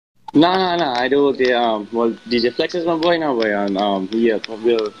Nah. I do the well, DJ Flex is my boy now, boy, and yeah,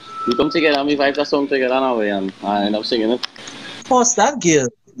 we come together and we vibe that song together now, boy, and I end up singing it. What's that girl?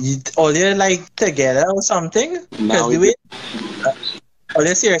 All you like together or something? Now Because the we way do. all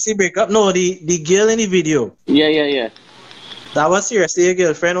you seriously break up. No, the girl in the video. Yeah. That was seriously your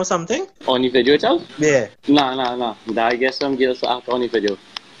girlfriend or something? On the video itself? Yeah. Nah. That I guess some girls act on the video.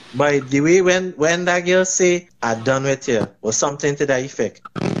 But the way when that girl say I done with you or something to that effect,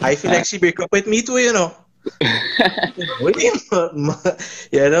 I feel like she break up with me too, you know.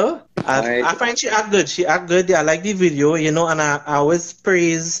 You know, Alright. I find she act good. She act good. I like the video, you know, and I always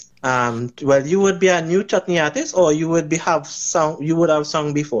praise. Well, you would be a new chutney artist, or you would be have sung. You would have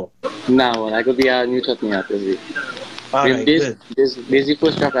sung before. Nah, man, I could be a new chutney artist. All right, good. This is the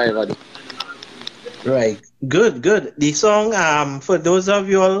first track I ever do. Right, good. The song, for those of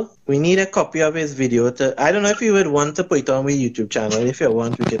you all, we need a copy of his video. I don't know if you would want to put it on my YouTube channel. If you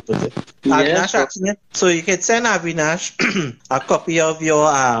want, we can put it. Yeah, Avinash, sure. actually, so you can send Avinash a copy of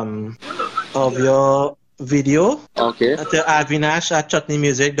your video Okay, to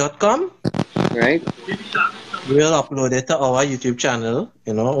avinash@chutneymusic.com. right. We'll upload it to our YouTube channel.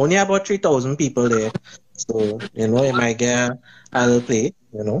 You know, only about 3,000 people there, so you know it might get a little play.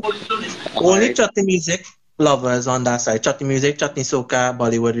 You know. Only Alright. chutney music lovers on that side. Chutney music, chutney soca,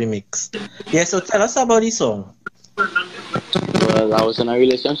 Bollywood remix. Yeah, so tell us about the song. Well, I was in a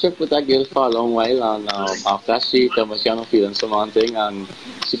relationship with that girl for a long while, and after she told me she had no feelings for something, and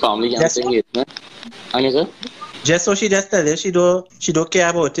she family and Yes. thing hate me. And you say? Just so she just tell you she don't care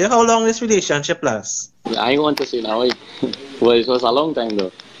about you. How long this relationship lasts? I want to say now. Well, it was a long time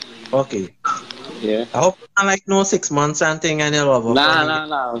though. Okay. Yeah. I hope not like no 6 months and thing and you love her.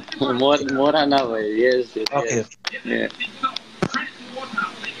 Nah. More than that way. Yes. Okay. Yeah.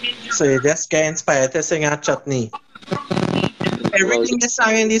 So you just get inspired to sing a chutney. Well, Everything you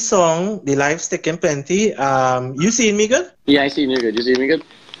sang in this song, the live sticking plenty. You seen me good? yeah, I see me good. You see me good?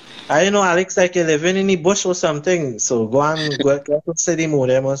 I know Alex like you living in the bush or something. So go to city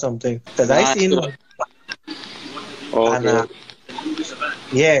modem or something. Cause I Nah, seen sure. one. And Okay.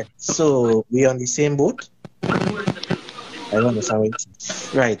 yeah, so we on the same boat. I don't understand what it is.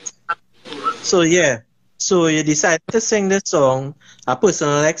 Right. So yeah. So you decided to sing this song, a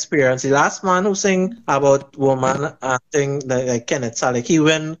personal experience. The last man who sang about woman thing like Kenneth Salek, he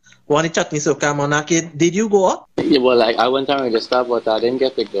went one chutney soca monarchy. Did you go up? Yeah, well, like I went and registered, but I didn't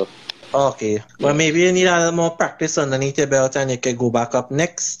get picked up. Okay. Well, maybe you need a little more practice underneath your belt and you can go back up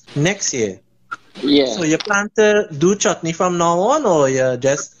next year. Yeah. So you plan to do chutney from now on, or you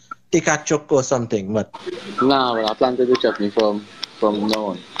just take a chuck or something? But Nah, well, I plan to do chutney from now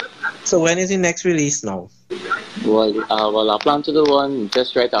on. so when is the next release now? Well, I plan to do one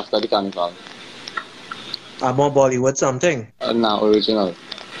just right after the carnival. More Bollywood something. Now original.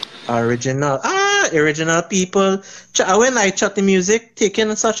 Original. Original people. When I chutney music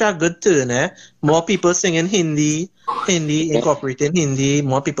taking such a good turn, more people singing Hindi, incorporating Hindi,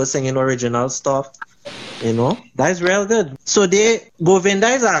 more people singing original stuff. You know, that's real good. So Govinda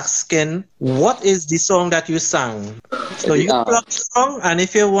is asking, what is the song that you sang? So you plug the song, and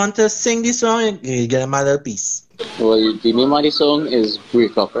if you want to sing the song, you get a little piece. Well, the name of the song is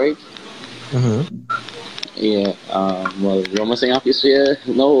Break Up, right? Mm-hmm. Yeah. Well, you want to sing a piece here?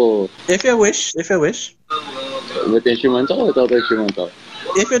 No. If you wish. With instrumental or without instrumental?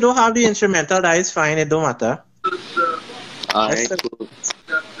 If you don't have the instrumental, that is fine. It don't matter.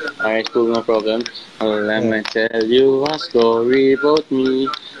 Alright, cool, no problem. Let me tell you a story about me.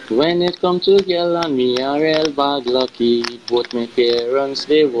 When it come to girl and me, a real bad lucky. Both my parents,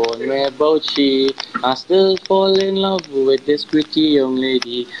 they warned me about she. I still fall in love with this pretty young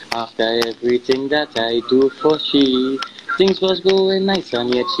lady. After everything that I do for she. Things was going nice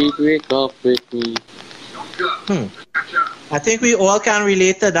and yet she break up with me. I think we all can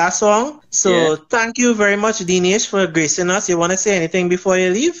relate to that song. So Yeah. Thank you very much, Denesh, for gracing us. You want to say anything before you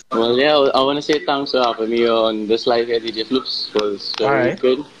leave? Well, yeah, I want to say thanks for having me on this live here, DJ Floops. It was very Alright.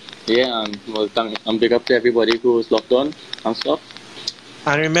 good. Yeah, and well, I'm big up to everybody who's locked on and stuff.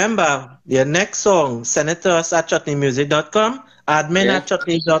 And remember, your next song, send it to us at chutneymusic.com,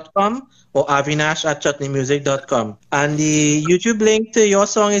 admin@chutney.com, or avinash@chutneymusic.com. And the YouTube link to your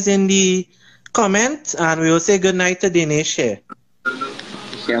song is in the comment, and we will say goodnight to Denesh here.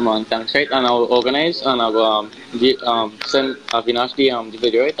 Yeah, man, thanks, right? And I'll organize and I'll send Avinash the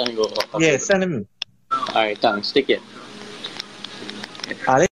video, right? And go. Yeah, send him. Alright, thanks. Take care.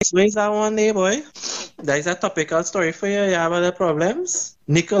 Alex, where's that one day, boy? That is a topical story for you. You have other problems.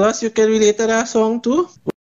 Nicholas, you can relate to that song too?